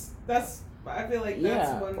abuse. I feel like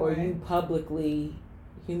that's one or way. you publicly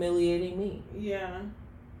humiliating me. Yeah.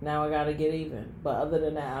 now I gotta get even. But other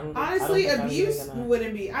than that, honestly, abuse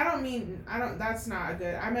wouldn't be. That's not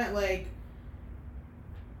good. I meant like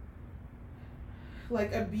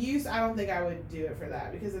abuse. I don't think I would do it for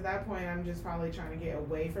that, because at that point I'm just probably trying to get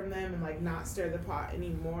away from them and like not stir the pot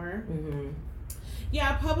anymore. Mm-hmm.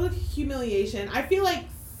 Yeah, public humiliation. I feel like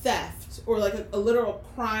theft, or like a literal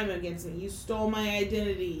crime against me. You stole my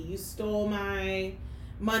identity. You stole my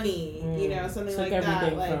money. You know, something like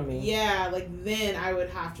that. Like, from me. Yeah, like then I would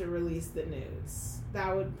have to release the nudes.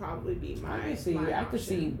 That would probably be my. I could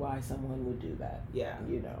see why someone would do that. Yeah.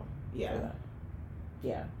 You know. Yeah.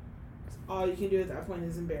 Yeah. All you can do at that point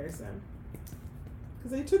is embarrass them,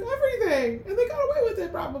 because they took everything and they got away with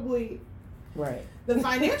it probably. Right. The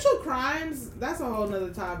financial crimes, that's a whole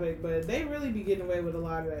nother topic, but they really be getting away with a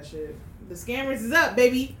lot of that shit. The scammers is up,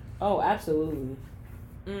 baby. Oh, absolutely.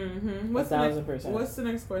 Mm-hmm. 1,000%. What's the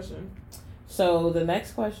next question? So the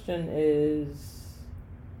next question is,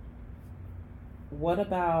 what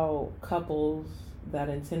about couples that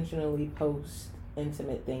intentionally post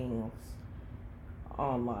intimate things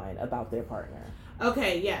online about their partner?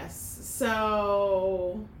 Okay, yes.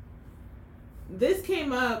 So this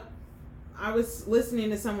came up. I was listening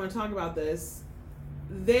to someone talk about this.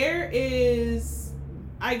 There is,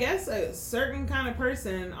 I guess, a certain kind of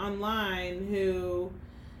person online who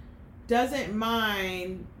doesn't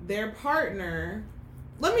mind their partner.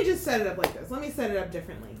 Let me just set it up like this. Let me set it up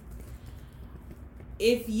differently.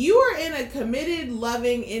 If you are in a committed,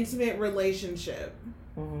 loving, intimate relationship,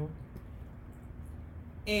 mm-hmm.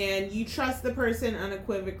 and you trust the person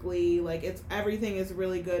unequivocally, like everything is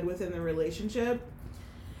really good within the relationship,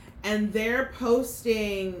 and they're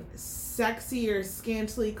posting sexy or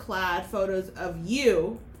scantily clad photos of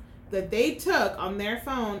you that they took on their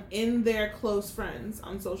phone in their close friends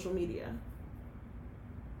on social media,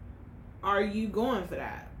 are you going for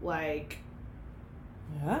that? Like,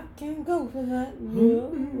 I can go for that.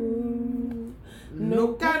 No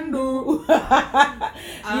can do. I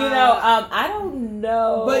don't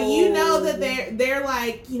know. But you know that they're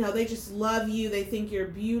like, they just love you. They think you're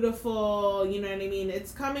beautiful. You know what I mean?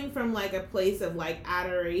 It's coming from like a place of like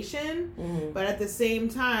adoration, mm-hmm. but at the same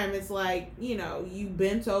time, it's like, you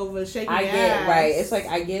bent over shaking your ass. Right. It's like,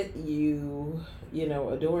 I get you,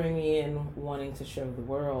 adoring me and wanting to show the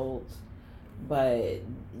world, but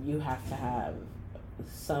you have to have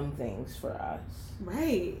some things for us.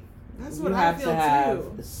 Right. That's what I feel too. You have to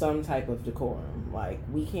have some type of decorum. Like,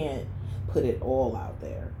 we can't put it all out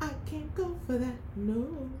there. I can't go for that.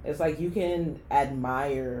 No. It's like you can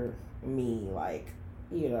admire me, like,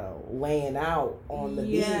 laying out on the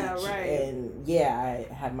beach. Right. And I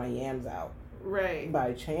had my yams out. Right.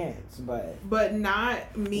 By chance, but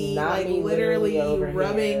not me, like me literally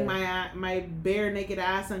rubbing my bare naked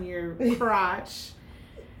ass on your crotch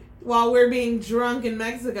while we're being drunk in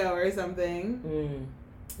Mexico or something. Mm.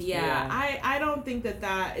 Yeah, I don't think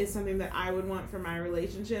that is something that I would want for my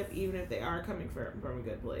relationship, even if they are coming from a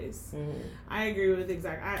good place. Mm. I agree with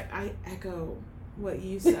I echo what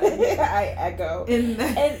you said. I echo.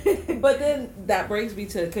 But then that brings me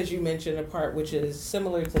to, because you mentioned a part which is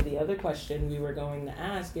similar to the other question we were going to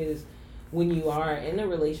ask, is when you are in a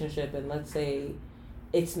relationship and let's say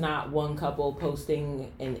it's not one couple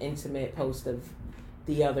posting an intimate post of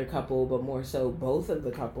the other couple, but more so both of the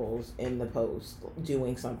couples in the post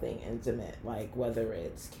doing something intimate, like whether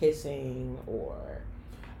it's kissing or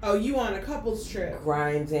you on a couples trip,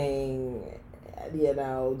 grinding,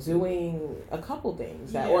 doing a couple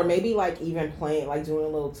things that, or maybe like even playing, like doing a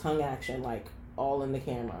little tongue action, like all in the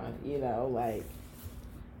camera, like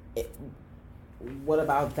what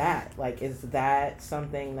about that? Like, is that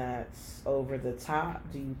something that's over the top?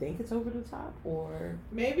 Do you think it's over the top? Or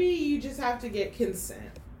maybe you just have to get consent.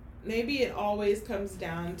 Maybe it always comes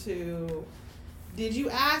down to, did you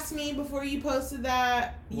ask me before you posted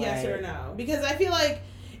that? Yes or no? Because I feel like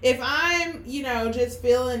if I'm, just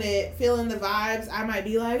feeling the vibes, I might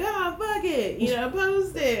be like, oh, fuck it,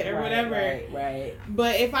 post it or whatever. Right.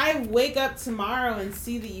 But if I wake up tomorrow and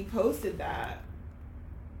see that you posted that,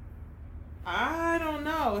 I don't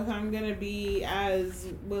know if I'm going to be as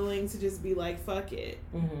willing to just be like, fuck it.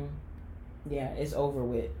 Mm-hmm. Yeah, it's over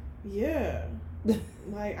with. Yeah.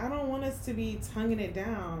 Like, I don't want us to be tonguing it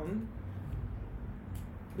down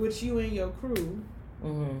with you and your crew.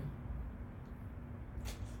 Mm-hmm.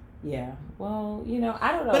 Yeah. Well,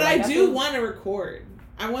 I don't know. But like, I do want to record.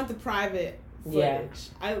 I want the private footage.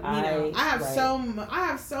 Yeah. I have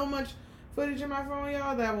so much footage in my phone,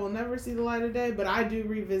 y'all, that will never see the light of day, but I do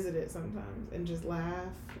revisit it sometimes and just laugh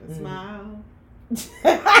and smile.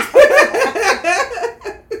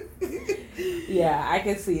 Yeah, I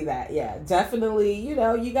can see that. Yeah, definitely. You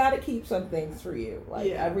know, you got to keep some things for you.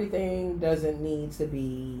 Like, everything doesn't need to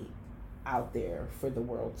be out there for the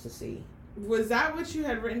world to see. Was that what you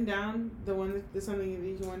had written down? Something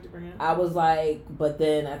that you wanted to bring up? I was like, but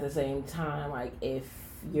then at the same time, like, if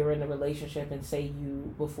you're in a relationship and say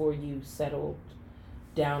before you settled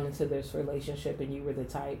down into this relationship and you were the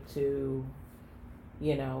type to,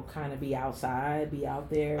 you know, kind of be outside, be out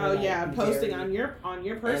there. Oh, like, yeah, posting on your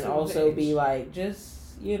personal and also page. Be like,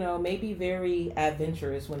 just, you know, maybe very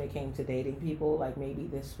adventurous when it came to dating people. Like, maybe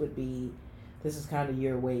this is kind of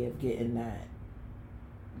your way of getting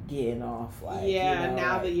off, like, yeah, you know,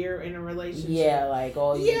 now like, that you're in a relationship. Yeah, like,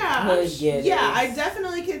 all you could get. Yeah, I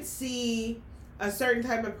definitely could see a certain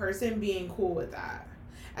type of person being cool with that.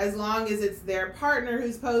 As long as it's their partner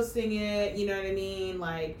who's posting it, you know what I mean?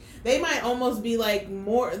 Like, they might almost be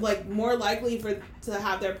more likely to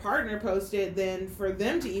have their partner post it than for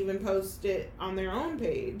them to even post it on their own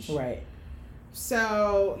page. Right.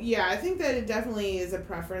 So, yeah, I think that it definitely is a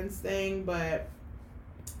preference thing, but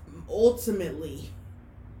ultimately,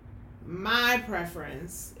 my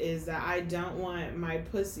preference is that I don't want my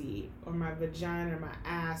pussy or my vagina or my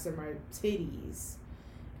ass or my titties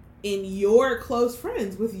in your close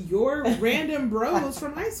friends with your random bros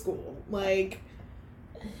from high school. Like,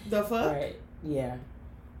 the fuck? Right. Yeah.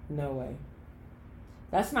 No way.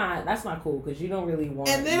 That's not cool because you don't really want.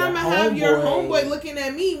 And then I'm gonna have your homeboy looking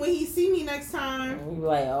at me when he see me next time. And you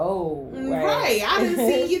like, oh, right. I didn't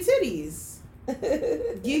see your titties.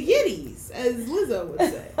 Your yitties, as Lizzo would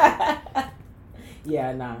say.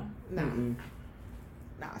 Yeah, nah.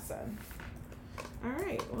 Nah, son. All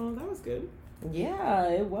right. Well, that was good. Yeah,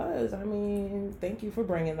 it was. I mean, thank you for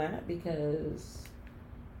bringing that because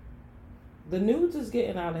the nudes is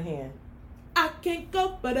getting out of hand. I can't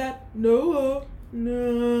go for that. No.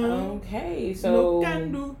 Okay, so no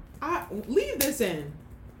can do. Leave this in.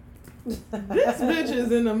 This bitch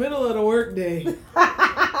is in the middle of the work day. We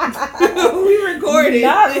recorded.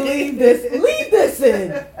 Not leave this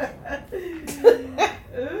in.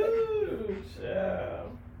 Ooh,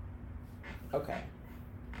 child. Okay.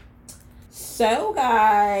 So,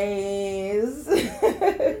 guys,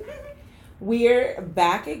 we're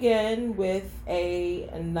back again with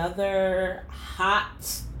another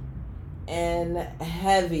hot and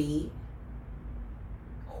heavy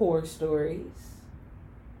horror stories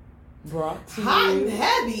brought to hot you. and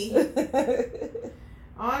heavy.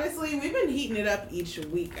 Honestly, we've been heating it up each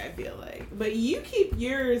week, I feel like. But you keep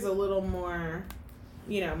yours a little more,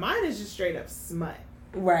 you know, mine is just straight up smut.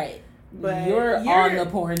 Right. But you're on the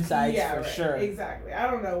porn site for sure. Exactly.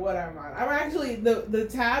 I don't know what I'm on. I'm actually, the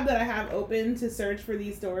tab that I have open to search for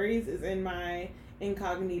these stories is in my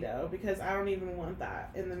incognito because I don't even want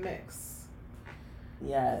that in the mix.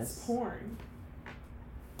 Yes. It's porn.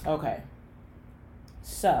 Okay.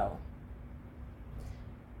 So,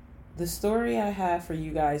 the story I have for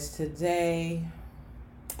you guys today,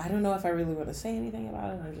 I don't know if I really want to say anything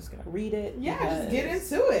about it. I'm just going to read it. Yeah, just get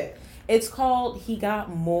into it. It's called He Got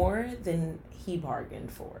More Than He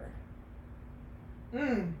Bargained For.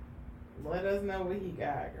 Let us know what he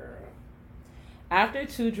got, girl. After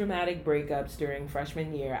 2 dramatic breakups during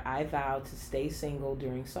freshman year, I vowed to stay single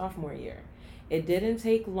during sophomore year. It didn't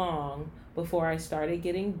take long before I started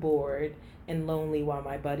getting bored and lonely while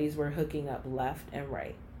my buddies were hooking up left and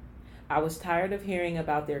right. I was tired of hearing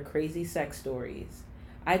about their crazy sex stories.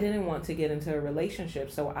 I didn't want to get into a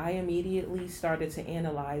relationship, so I immediately started to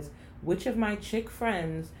analyze which of my chick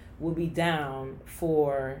friends would be down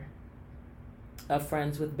for a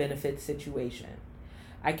friends with benefits situation.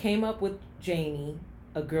 I came up with Janie,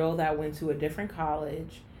 a girl that went to a different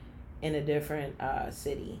college in a different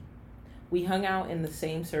city. We hung out in the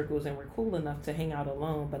same circles and were cool enough to hang out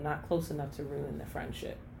alone, but not close enough to ruin the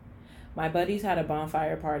friendship. My buddies had a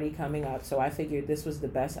bonfire party coming up, so I figured this was the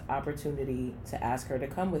best opportunity to ask her to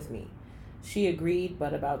come with me. She agreed,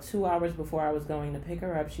 but about 2 hours before I was going to pick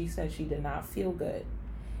her up, she said she did not feel good.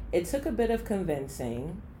 It took a bit of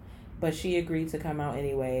convincing, but she agreed to come out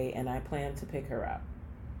anyway, and I planned to pick her up.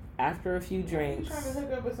 After a few drinks... Why are you trying to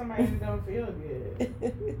hook up with somebody who don't feel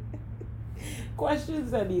good?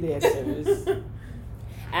 Questions that need answers.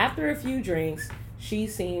 After a few drinks, she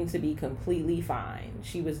seemed to be completely fine.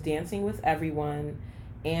 She was dancing with everyone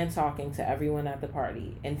and talking to everyone at the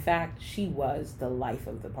party. In fact, she was the life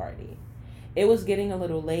of the party. It was getting a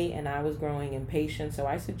little late and I was growing impatient, so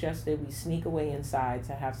I suggested we sneak away inside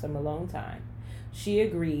to have some alone time. She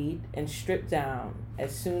agreed and stripped down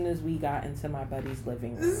as soon as we got into my buddy's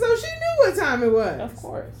living room. So she knew what time it was. Of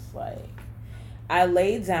course. I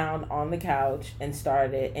laid down on the couch and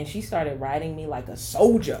she started riding me like a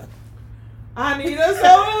soldier. I need a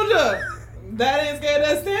soldier. That ain't scared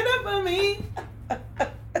to stand up for me.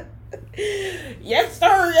 Yes,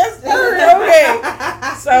 sir. Yes, sir. Okay.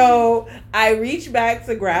 So I reached back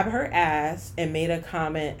to grab her ass and made a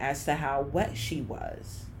comment as to how wet she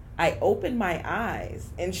was. I opened my eyes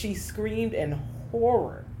and she screamed in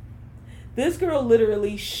horror. This girl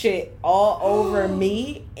literally shit all over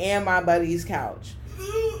me and my buddy's couch.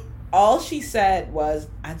 All she said was,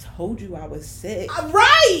 "I told you I was sick."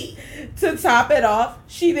 Right. To top it off,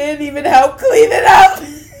 she didn't even help clean it up.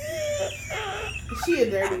 She a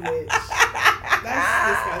dirty bitch. That's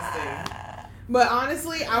disgusting. But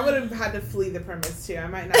honestly, I would have had to flee the premise too. I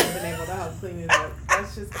might not have been able to help clean it up.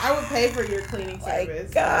 That's just, I would pay for your cleaning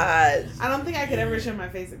service. God. I don't think I could ever show my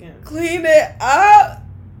face again. Clean it up.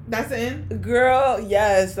 That's the end? Girl,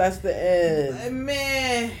 yes, that's the end.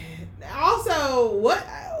 Man. Also,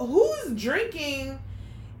 who's drinking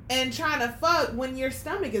and trying to fuck when your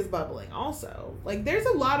stomach is bubbling also? Like, there's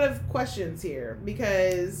a lot of questions here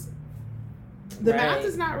because the math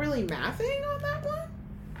is not really mathing on that one.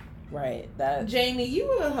 Right. That Jamie,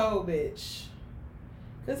 you a hoe bitch.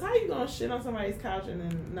 Cause how you gonna shit on somebody's couch and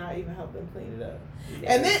then not even help them clean it up?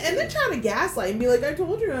 Yeah. And then trying to gaslight and be like, "I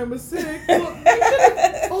told you I was sick." Well, you should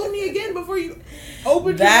have told me again before you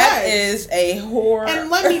opened your eyes. That is a horror.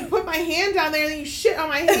 And let me put my hand down there and then you shit on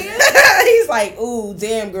my hand. He's like, "Ooh,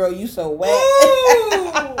 damn girl, you so wet."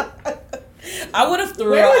 Ooh. I would have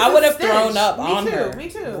thrown up on her. Me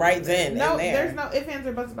too. Right then. No, and there. There's no ifs, ands,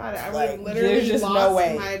 or buts about it. I would have literally there's just lost no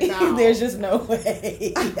way. my bowel. There's just no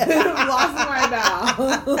way. I would have lost my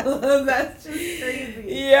bowel. That's just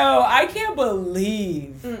crazy. Yo, I can't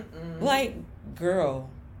believe. Like, girl.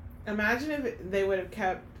 Imagine if they would have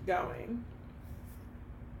kept going.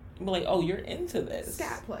 Like, oh, you're into this.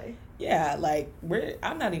 Scat play. Yeah, like,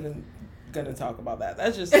 I'm not even gonna talk about that.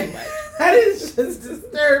 That's just too much. That is just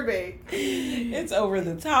disturbing. It's over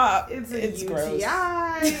the top. It's UTI. Gross.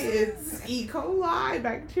 It's E. coli,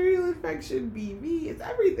 bacterial infection, BV. It's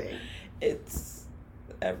everything. It's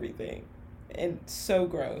everything, and so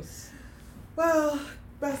gross. Well,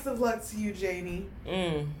 best of luck to you, Janie.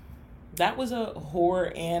 That was a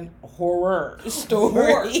horror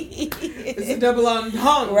story. It's a double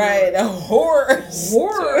entendre. Right, a horror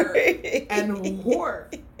story. And horror.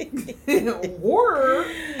 Horror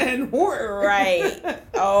and horror. Right.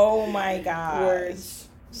 Oh my gosh. Words.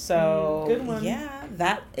 So, good one. Yeah,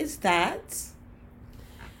 that is that.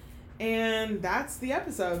 And that's the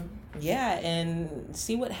episode. Yeah, and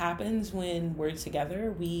see what happens when we're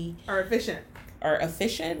together. We are efficient.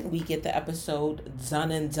 We get the episode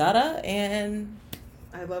done and dutta, and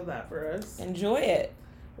I love that for us. Enjoy it.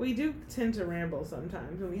 We do tend to ramble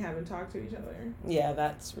sometimes when we haven't talked to each other. Yeah,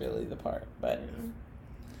 that's really the part. But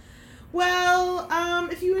well,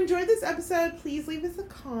 if you enjoyed this episode, please leave us a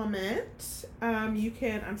comment. You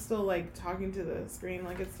can. I'm still like talking to the screen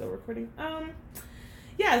like it's still recording.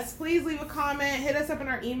 Yes, please leave a comment. Hit us up in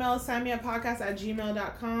our email,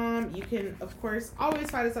 signmeuppodcast@gmail.com. You can, of course,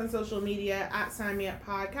 always find us on social media at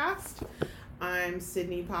signmeuppodcast. I'm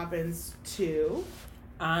Sydney Poppins 2.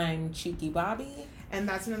 I'm Cheeky Bobby. And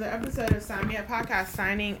that's another episode of Sign Me Up Podcast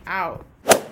signing out.